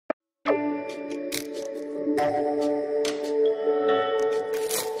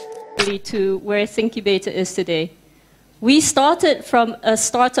To where Thinkubator is today. We started from a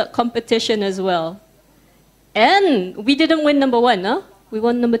startup competition as well. And we didn't win number 1, huh? We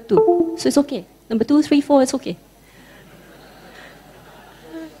won number 2. So it's okay. Number 2, 3, 4, it's okay.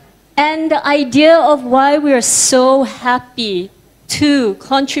 And the idea of why we are so happy to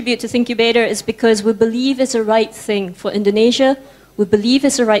contribute to Thinkubator is because we believe it's the right thing for Indonesia, we believe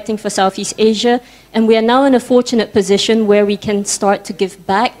it's the right thing for Southeast Asia, and we are now in a fortunate position where we can start to give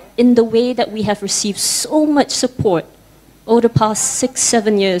back in the way that we have received so much support over the past 6,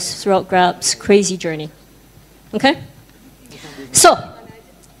 7 years throughout Grab's crazy journey. Okay? So,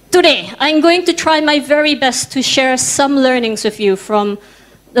 today, I'm going to try my very best to share some learnings with you from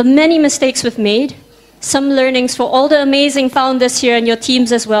the many mistakes we've made, some learnings for all the amazing founders here and your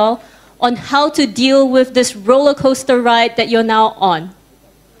teams as well, on how to deal with this roller coaster ride that you're now on.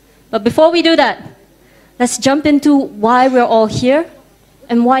 But before we do that, let's jump into why we're all here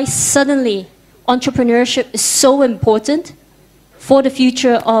and why suddenly entrepreneurship is so important for the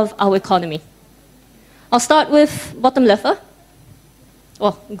future of our economy. I'll start with bottom left. Huh?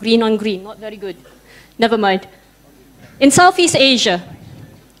 Oh, green on green, not very good. Never mind. In Southeast Asia,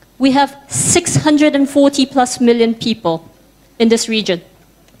 we have 640 plus million people in this region.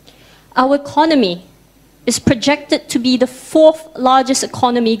 Our economy is projected to be the 4th largest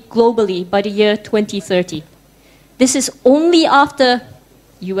economy globally by the year 2030. This is only after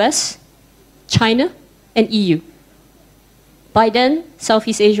US, China, and EU. By then,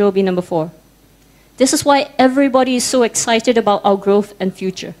 Southeast Asia will be number 4. This is why everybody is so excited about our growth and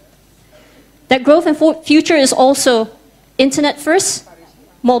future. That growth and future is also internet first,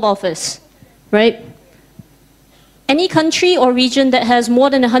 mobile first, right? Any country or region that has more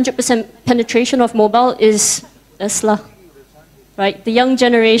than 100% penetration of mobile is Isla, right? The young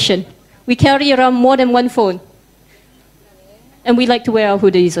generation. We carry around more than one phone. And we like to wear our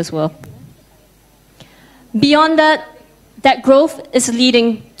hoodies as well. Beyond that, that growth is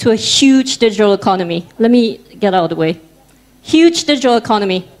leading to a huge digital economy. Let me get out of the way. Huge digital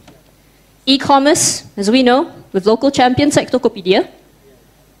economy. E-commerce, as we know, with local champions like Tokopedia,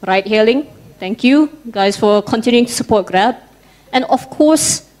 ride-hailing. Thank you, guys, for continuing to support Grab. And of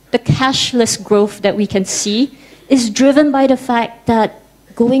course, the cashless growth that we can see is driven by the fact that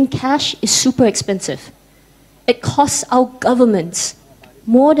going cash is super expensive. It costs our governments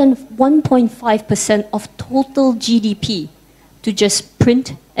more than 1.5% of total GDP to just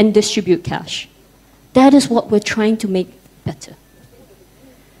print and distribute cash. That is what we're trying to make better.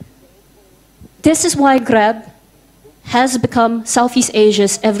 This is why Grab has become Southeast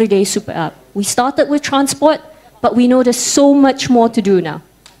Asia's everyday super app. We started with transport, but we know there's so much more to do now.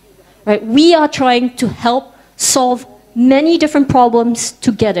 Right? We are trying to help solve many different problems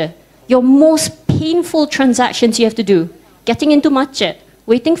together. Your most painful transactions you have to do, getting into market,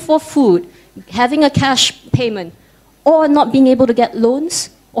 waiting for food, having a cash payment, or not being able to get loans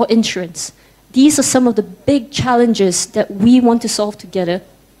or insurance. These are some of the big challenges that we want to solve together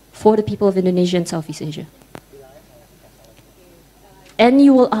for the people of Indonesia and Southeast Asia. And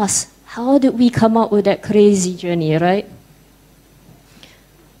you will ask, how did we come up with that crazy journey, right?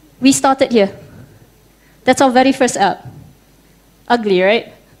 We started here. That's our very first app. Ugly,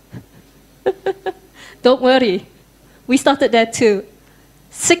 right? Don't worry. We started there too.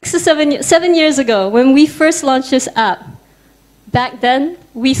 7 years ago, when we first launched this app, back then,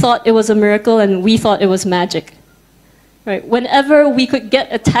 we thought it was a miracle and we thought it was magic. Right? Whenever we could get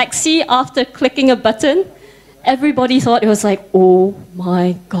a taxi after clicking a button, everybody thought it was like, oh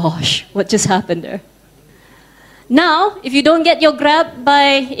my gosh, what just happened there? Now, if you don't get your Grab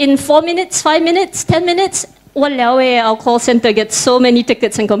in 4 minutes, 5 minutes, 10 minutes, walao eh, our call center gets so many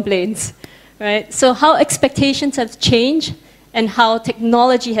tickets and complaints. Right? So how expectations have changed and how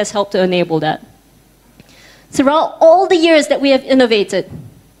technology has helped to enable that. Throughout all the years that we have innovated,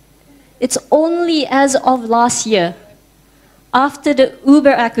 it's only as of last year, after the Uber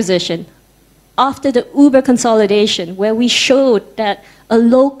acquisition, after the Uber consolidation, where we showed that a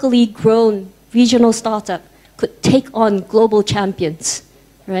locally grown regional startup could take on global champions,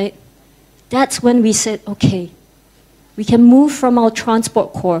 right? That's when we said, okay, we can move from our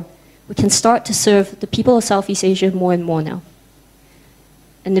transport core. We can start to serve the people of Southeast Asia more and more now.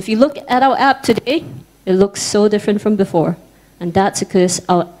 And if you look at our app today, it looks so different from before. And that's because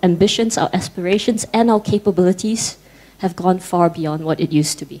our ambitions, our aspirations, and our capabilities have gone far beyond what it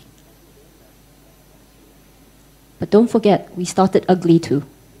used to be. But don't forget, we started ugly too.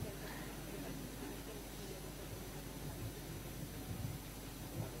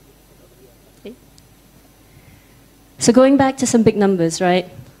 Okay. So going back to some big numbers, right?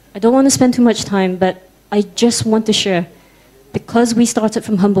 I don't want to spend too much time, but I just want to share, because we started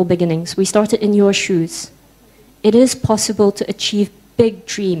from humble beginnings, we started in your shoes, it is possible to achieve big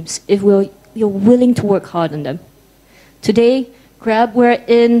dreams if you're willing to work hard on them. Today, Grab, we're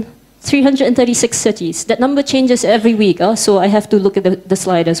in 336 cities. That number changes every week, so I have to look at the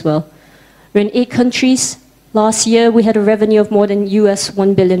slide as well. We're in 8 countries. Last year, we had a revenue of more than US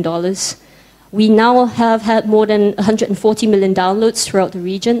 $1 billion. We now have had more than 140 million downloads throughout the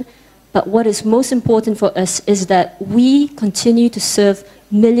region. But what is most important for us is that we continue to serve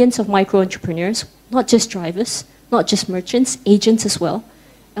millions of micro-entrepreneurs, not just drivers, not just merchants, agents as well.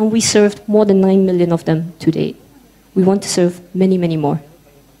 And we served more than 9 million of them to date. We want to serve many, many more.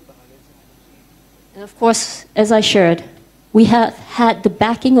 And of course, as I shared, we have had the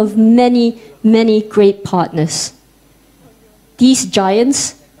backing of many, many great partners. These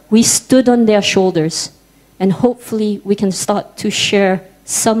giants, we stood on their shoulders, and hopefully we can start to share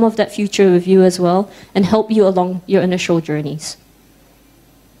some of that future with you as well and help you along your initial journeys.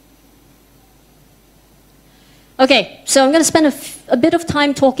 Okay, so I'm going to spend a bit of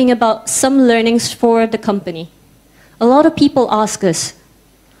time talking about some learnings for the company. A lot of people ask us,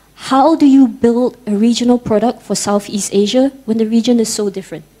 how do you build a regional product for Southeast Asia when the region is so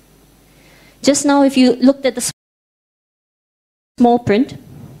different? Just now, if you looked at the small print,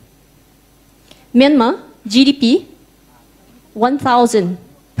 Myanmar, GDP, 1,000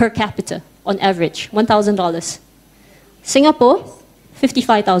 per capita on average, $1,000. Singapore,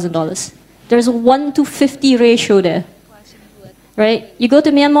 $55,000. There's a 1 to 50 ratio there, right? You go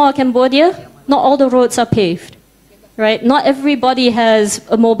to Myanmar or Cambodia, not all the roads are paved. Right? Not everybody has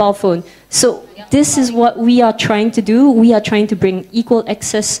a mobile phone. So this is what we are trying to do. We are trying to bring equal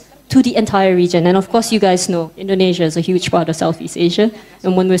access to the entire region. And of course, you guys know Indonesia is a huge part of Southeast Asia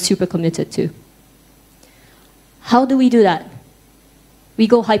and one we're super committed to. How do we do that? We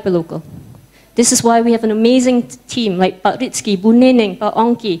go hyperlocal. This is why we have an amazing team like Pak Rizky, Bu Neneng, Pak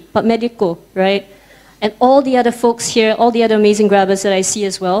Ongki, Pak Medico, right? And all the other folks here, all the other amazing grabbers that I see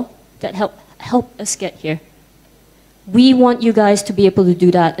as well, that help us get here. We want you guys to be able to do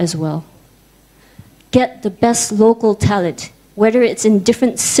that as well. Get the best local talent, whether it's in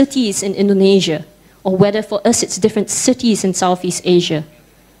different cities in Indonesia, or whether for us it's different cities in Southeast Asia.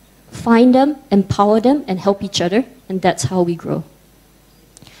 Find them, empower them, and help each other, and that's how we grow.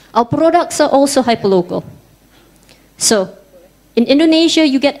 Our products are also hyperlocal. So, in Indonesia,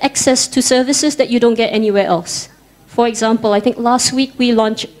 you get access to services that you don't get anywhere else. For example, I think last week we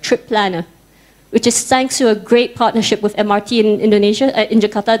launched Trip Planner, which is thanks to a great partnership with MRT in Indonesia, in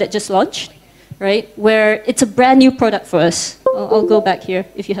Jakarta that just launched, right? Where it's a brand new product for us. I'll go back here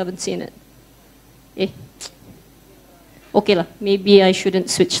if you haven't seen it. Okay lah, maybe I shouldn't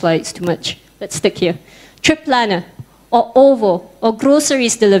switch slides too much. Let's stick here. Trip Planner, or OVO, or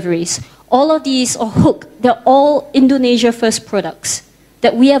groceries deliveries. All of these, or Hook, they're all Indonesia first products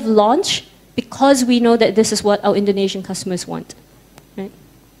that we have launched because we know that this is what our Indonesian customers want, right?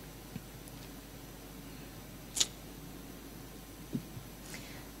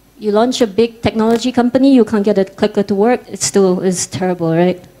 You launch a big technology company, you can't get a clicker to work, it still is terrible,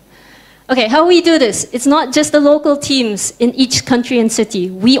 right? Okay, how we do this? It's not just the local teams in each country and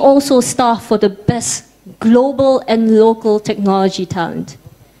city. We also staff for the best global and local technology talent.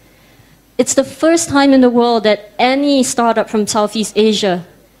 It's the first time in the world that any startup from Southeast Asia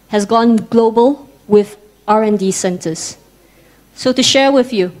has gone global with R&D centers. So to share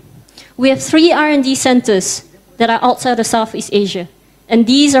with you, we have 3 R&D centers that are outside of Southeast Asia. And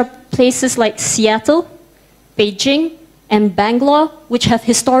these are places like Seattle, Beijing, and Bangalore, which have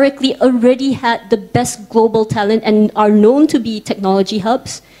historically already had the best global talent and are known to be technology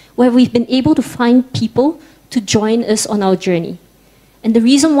hubs, where we've been able to find people to join us on our journey. And the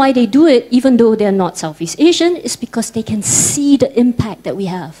reason why they do it, even though they're not Southeast Asian, is because they can see the impact that we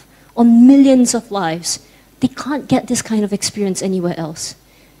have on millions of lives. They can't get this kind of experience anywhere else.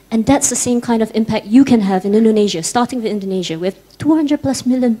 And that's the same kind of impact you can have in Indonesia, starting with Indonesia. We have 200 plus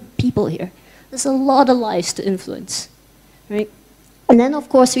million people here. There's a lot of lives to influence, right? And then, of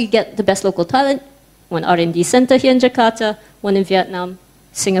course, we get the best local talent, one R&D center here in Jakarta, one in Vietnam,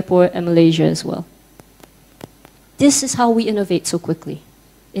 Singapore, and Malaysia as well. This is how we innovate so quickly.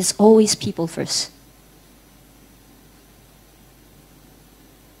 It's always people first.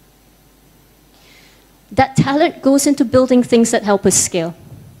 That talent goes into building things that help us scale.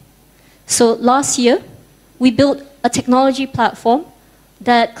 So last year, we built a technology platform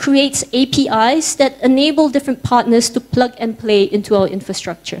that creates APIs that enable different partners to plug and play into our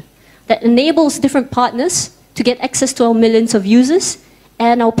infrastructure. That enables different partners to get access to our millions of users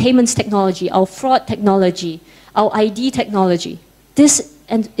and our payments technology, our fraud technology, our ID technology. This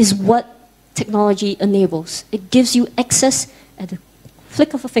is what technology enables. It gives you access at the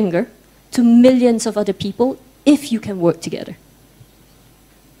flick of a finger to millions of other people if you can work together.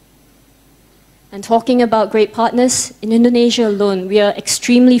 And talking about great partners, in Indonesia alone, we are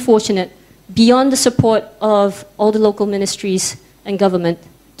extremely fortunate, beyond the support of all the local ministries and government,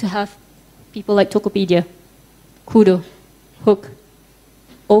 to have people like Tokopedia, Kudo, Hook,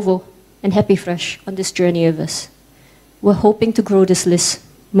 Ovo, and Happy Fresh on this journey of us. We're hoping to grow this list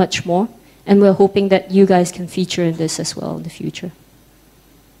much more, and we're hoping that you guys can feature in this as well in the future.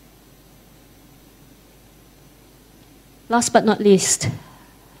 Last but not least,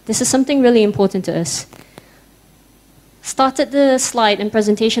 this is something really important to us. Started the slide and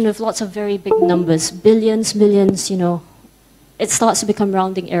presentation with lots of very big numbers, billions, millions, you know. It starts to become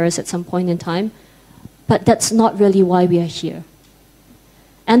rounding errors at some point in time, but that's not really why we are here.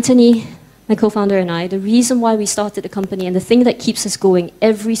 Anthony, my co-founder, and I, the reason why we started the company and the thing that keeps us going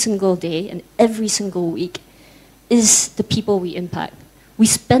every single day and every single week is the people we impact. We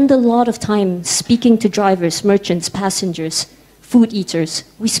spend a lot of time speaking to drivers, merchants, passengers, food eaters.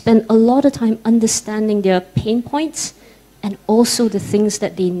 We spend a lot of time understanding their pain points and also the things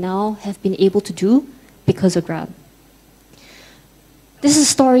that they now have been able to do because of Grab. This is a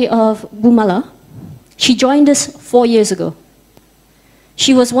story of Bumala. She joined us 4 years ago.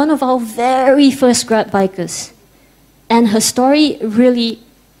 She was one of our very first Grab bikers. And her story really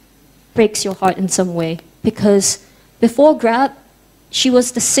breaks your heart in some way, because before Grab, she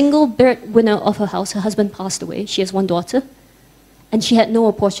was the single breadwinner of her house. Her husband passed away. She has one daughter. And she had no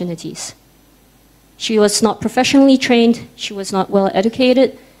opportunities. She was not professionally trained. She was not well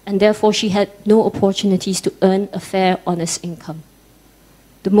educated. And therefore, she had no opportunities to earn a fair, honest income.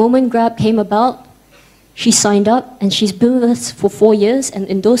 The moment Grab came about, she signed up, and she's been with us for 4 years. And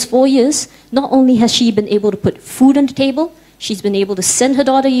in those 4 years, not only has she been able to put food on the table, she's been able to send her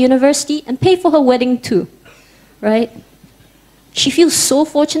daughter to university and pay for her wedding too, right? She feels so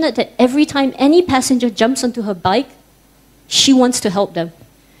fortunate that every time any passenger jumps onto her bike, she wants to help them.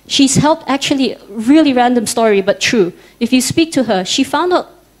 She's helped, actually, really random story, but true. If you speak to her, she found out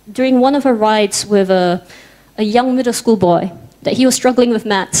during one of her rides with a young middle school boy that he was struggling with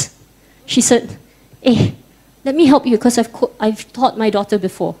maths. She said, "Hey, let me help you because I've taught my daughter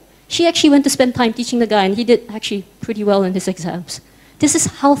before." She actually went to spend time teaching the guy, and he did actually pretty well in his exams. This is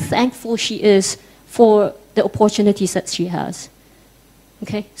how thankful she is for the opportunities that she has.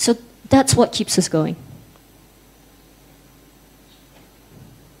 Okay, so that's what keeps us going.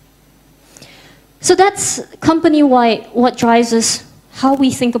 So that's company-wide what drives us, how we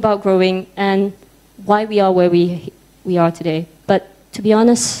think about growing, and why we are where we are today. But to be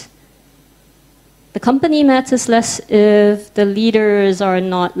honest, the company matters less if the leaders are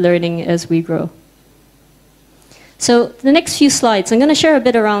not learning as we grow. So the next few slides, I'm going to share a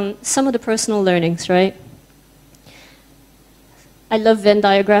bit around some of the personal learnings, right? I love Venn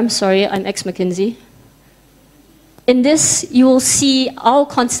diagrams. Sorry, I'm ex-McKinsey. In this, you will see our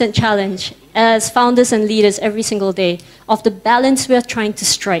constant challenge as founders and leaders every single day of the balance we're trying to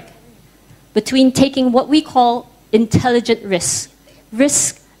strike between taking what we call intelligent risks,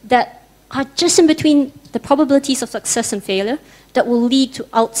 risks that are just in between the probabilities of success and failure that will lead to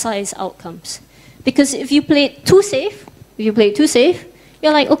outsized outcomes. Because if you play it too safe,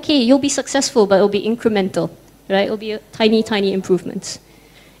 you're like, okay, you'll be successful, but it'll be incremental, right? It'll be tiny, tiny improvements.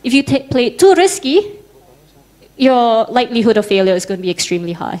 If you play it too risky, your likelihood of failure is going to be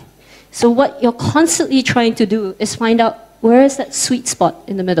extremely high. So what you're constantly trying to do is find out where is that sweet spot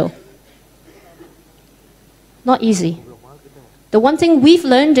in the middle. Not easy. The one thing we've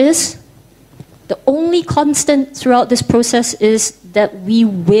learned is the only constant throughout this process is that we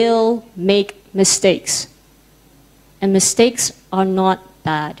will make mistakes. And mistakes are not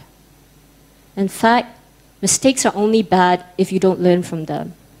bad. In fact, mistakes are only bad if you don't learn from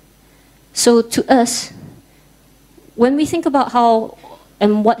them. So to us, when we think about how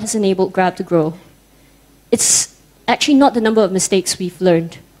and what has enabled Grab to grow, it's actually not the number of mistakes we've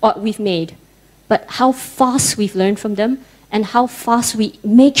learned or we've made, but how fast we've learned from them and how fast we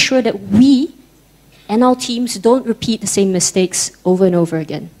make sure that we and our teams don't repeat the same mistakes over and over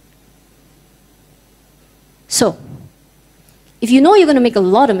again. So, if you know you're going to make a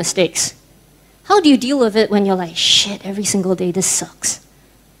lot of mistakes, how do you deal with it when you're like, shit, every single day this sucks,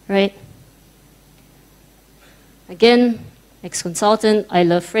 right? Again, ex-consultant, I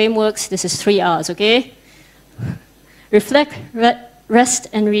love frameworks. This is 3 R's, okay? Reflect, rest,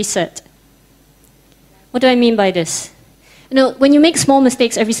 and reset. What do I mean by this? You know, when you make small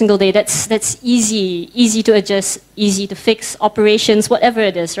mistakes every single day, that's easy to adjust, easy to fix, operations, whatever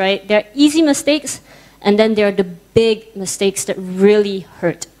it is, right? There are easy mistakes, and then there are the big mistakes that really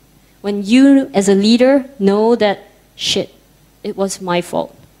hurt. When you, as a leader, know that, shit, it was my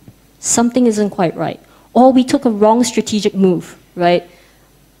fault. Something isn't quite right. Or we took a wrong strategic move, right?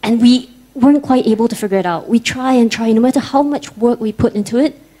 And we weren't quite able to figure it out. We try and try, no matter how much work we put into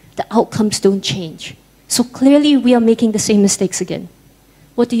it, the outcomes don't change. So clearly we are making the same mistakes again.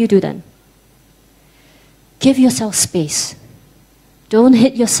 What do you do then? Give yourself space. Don't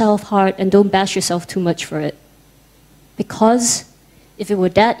hit yourself hard and don't bash yourself too much for it. Because if it were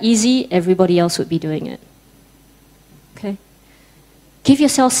that easy, everybody else would be doing it. Okay? Give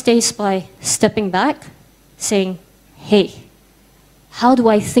yourself space by stepping back, saying, hey, how do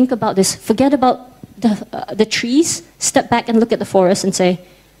I think about this? Forget about the trees, step back and look at the forest and say,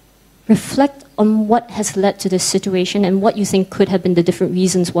 reflect on what has led to this situation and what you think could have been the different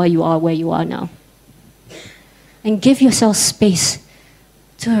reasons why you are where you are now. And give yourself space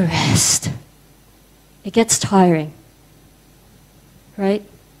to rest. It gets tiring, right?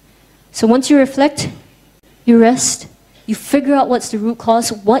 So once you reflect, you rest, you figure out what's the root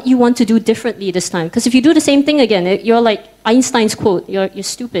cause, what you want to do differently this time. Because if you do the same thing again, you're like Einstein's quote, you're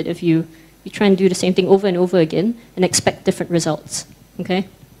stupid if you try and do the same thing over and over again and expect different results, okay?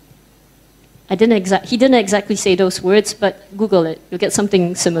 He didn't exactly say those words, but Google it. You'll get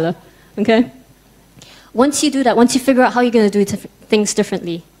something similar, okay? Once you do that, once you figure out how you're going to do things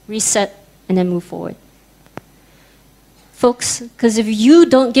differently, reset and then move forward. Folks, because if you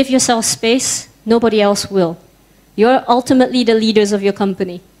don't give yourself space, nobody else will. You're ultimately the leaders of your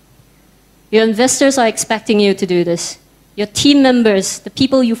company. Your investors are expecting you to do this. Your team members, the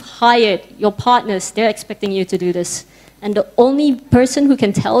people you've hired, your partners, they're expecting you to do this. And the only person who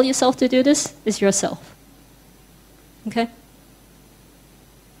can tell yourself to do this is yourself. Okay?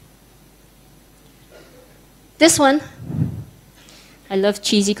 This one, I love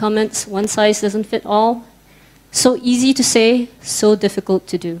cheesy comments. One size doesn't fit all. So easy to say, so difficult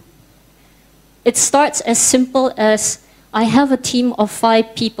to do. It starts as simple as, I have a team of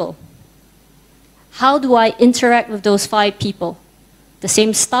 5 people. How do I interact with those 5 people? The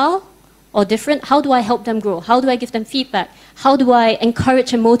same style or different? How do I help them grow? How do I give them feedback? How do I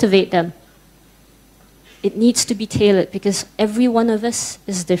encourage and motivate them? It needs to be tailored because every one of us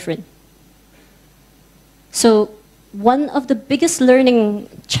is different. So one of the biggest learning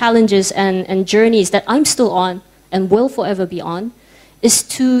challenges and journeys that I'm still on and will forever be on is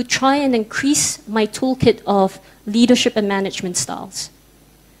to try and increase my toolkit of leadership and management styles.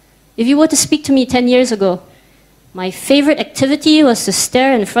 If you were to speak to me 10 years ago, my favorite activity was to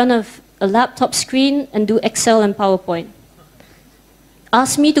stare in front of a laptop screen and do Excel and PowerPoint.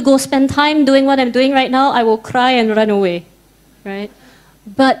 Ask me to go spend time doing what I'm doing right now, I will cry and run away, right?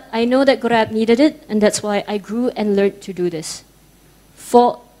 But I know that Grab needed it, and that's why I grew and learned to do this.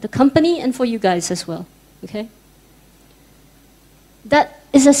 For the company and for you guys as well, okay? That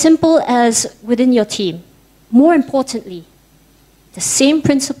is as simple as within your team. More importantly, the same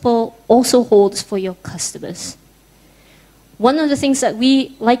principle also holds for your customers. One of the things that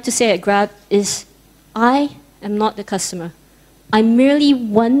we like to say at Grab is, I am not the customer. I'm merely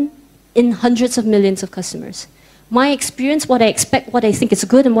one in hundreds of millions of customers. My experience, what I expect, what I think is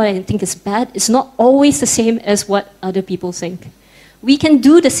good and what I think is bad is not always the same as what other people think. We can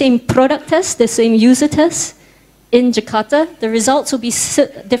do the same product test, the same user test in Jakarta. The results will be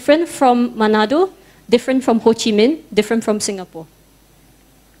different from Manado, different from Ho Chi Minh, different from Singapore.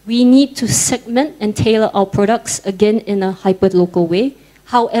 We need to segment and tailor our products, again, in a hyper-local way,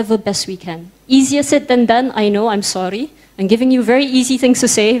 however best we can. Easier said than done, I know, I'm sorry. I'm giving you very easy things to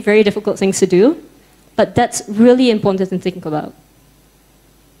say, very difficult things to do, but that's really important to think about.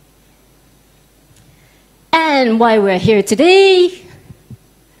 And why we're here today,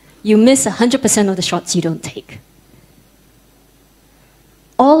 you miss 100% of the shots you don't take.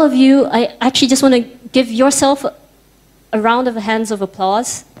 All of you, I actually just want to give yourself a round of hands of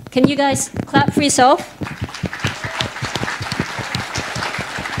applause. Can you guys clap for yourself?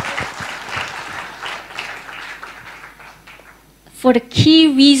 For the key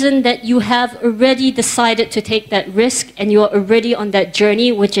reason that you have already decided to take that risk and you're already on that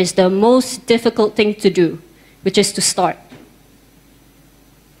journey, which is the most difficult thing to do, which is to start.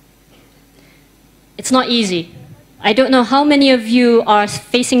 It's not easy. I don't know how many of you are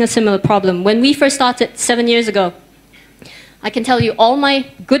facing a similar problem. When we first started 7 years ago, I can tell you all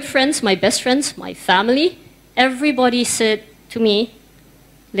my good friends, my best friends, my family, everybody said to me,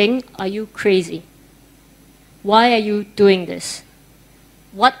 Ling, are you crazy? Why are you doing this?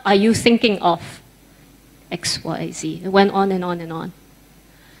 What are you thinking of? X, Y, Z. It went on and on and on.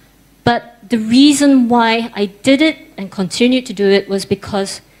 But the reason why I did it and continued to do it was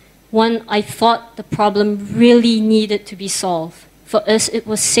because, one, I thought the problem really needed to be solved For us, it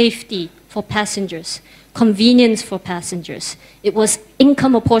was safety for passengers, convenience for passengers. It was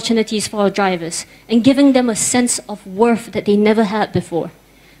income opportunities for our drivers, and giving them a sense of worth that they never had before.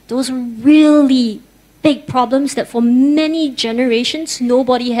 Those are really big problems that for many generations,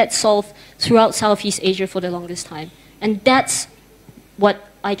 nobody had solved throughout Southeast Asia for the longest time. And that's what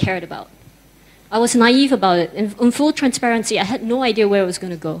I cared about. I was naive about it. In full transparency, I had no idea where it was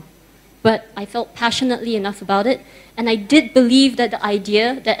going to go. But I felt passionately enough about it, and I did believe that the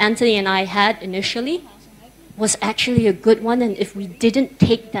idea that Anthony and I had initially was actually a good one, and if we didn't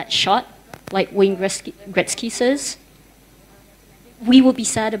take that shot, like Wayne Gretzky says, we would be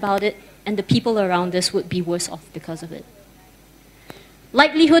sad about it, and the people around us would be worse off because of it.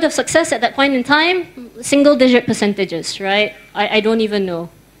 Likelihood of success at that point in time, single-digit percentages, right? I don't even know.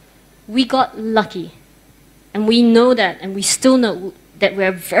 We got lucky, and we know that, and we still know that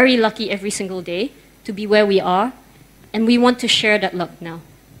we're very lucky every single day to be where we are, and we want to share that luck now.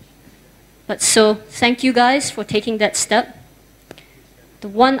 But so, thank you guys for taking that step. The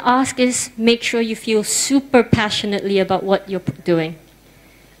one ask is make sure you feel super passionately about what you're doing.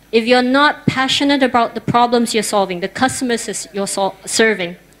 If you're not passionate about the problems you're solving, the customers you're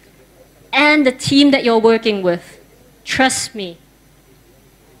serving, and the team that you're working with, trust me,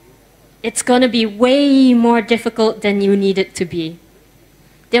 it's going to be way more difficult than you need it to be.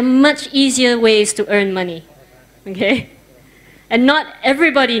 There are much easier ways to earn money, okay? And not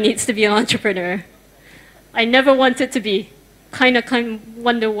everybody needs to be an entrepreneur. I never wanted to be. Kind of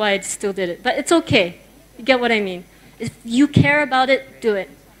wonder why I still did it. But it's okay. You get what I mean? If you care about it, do it.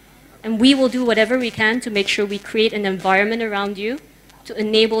 And we will do whatever we can to make sure we create an environment around you to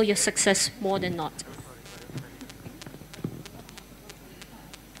enable your success more than not.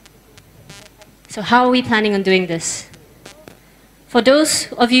 So how are we planning on doing this? For those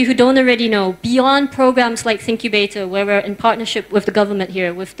of you who don't already know, beyond programs like Thinkubator, where we're in partnership with the government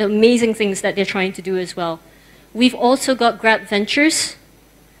here, with the amazing things that they're trying to do as well, we've also got Grab Ventures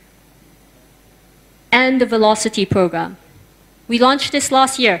and the Velocity program. We launched this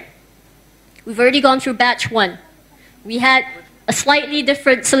last year. We've already gone through batch 1. We had a slightly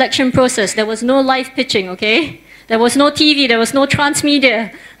different selection process. There was no live pitching, okay? There was no TV, there was no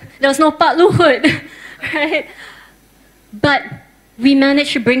transmedia, there was no Pak Luhut, right? But we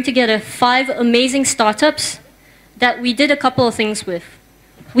managed to bring together 5 amazing startups that we did a couple of things with.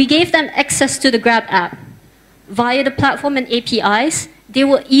 We gave them access to the Grab app. Via the platform and APIs,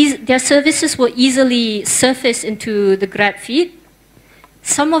 their services were easily surfaced into the Grab feed.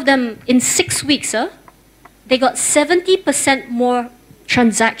 Some of them, in 6 weeks, they got 70% more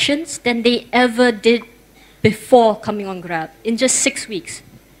transactions than they ever did before coming on Grab, in just 6 weeks.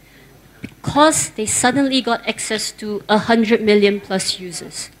 Because they suddenly got access to 100 million plus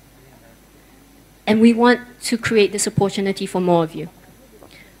users. And we want to create this opportunity for more of you.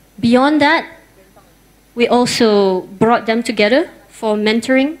 Beyond that, we also brought them together for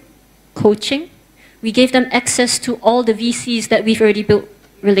mentoring, coaching. We gave them access to all the VCs that we've already built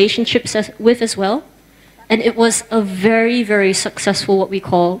relationships with as well. And it was a very, very successful, what we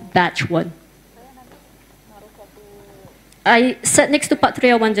call, batch 1. I sat next to Pak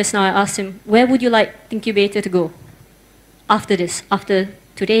Triawan just now. I asked him, where would you like Thinkubator to go after this, after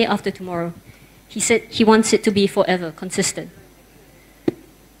today, after tomorrow? He said he wants it to be forever, consistent.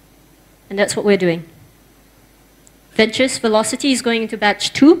 And that's what we're doing. Ventures Velocity is going into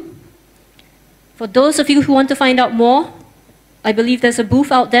batch 2. For those of you who want to find out more, I believe there's a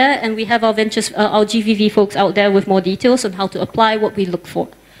booth out there, and we have our Ventures, our GVV folks out there with more details on how to apply what we look for.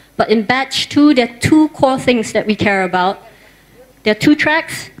 But in batch 2, there are 2 core things that we care about. There are 2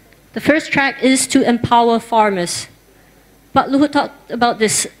 tracks. The first track is to empower farmers. Pak Luhut talked about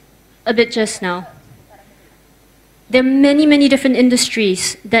this a bit just now. There are many, many different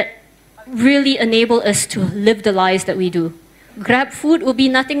industries that really enable us to live the lives that we do. Grab food will be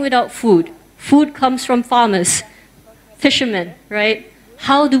nothing without food. Food comes from farmers, fishermen, right?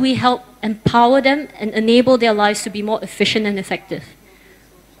 How do we help empower them and enable their lives to be more efficient and effective?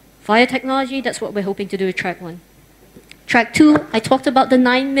 Via technology, that's what we're hoping to do with track 1. Track 2, I talked about the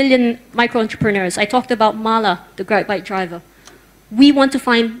 9 million micro-entrepreneurs. I talked about Mala, the Grab bike driver. We want to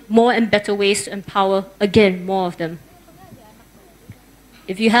find more and better ways to empower, again, more of them.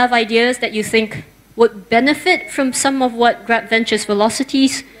 If you have ideas that you think would benefit from some of what Grab Ventures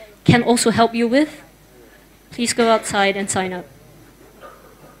Velocities can also help you with, please go outside and sign up.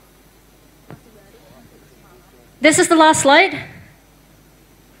 This is the last slide.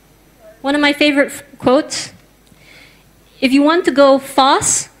 One of my favorite quotes. If you want to go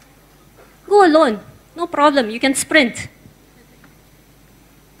fast, go alone. No problem, you can sprint.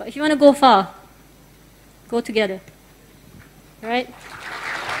 But if you want to go far, go together. Right?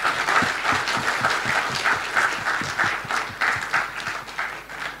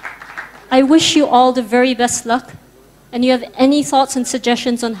 I wish you all the very best luck. And you have any thoughts and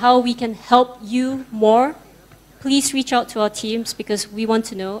suggestions on how we can help you more, please reach out to our teams because we want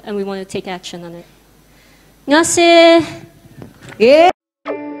to know and we want to take action on it. Ngase! Yeah.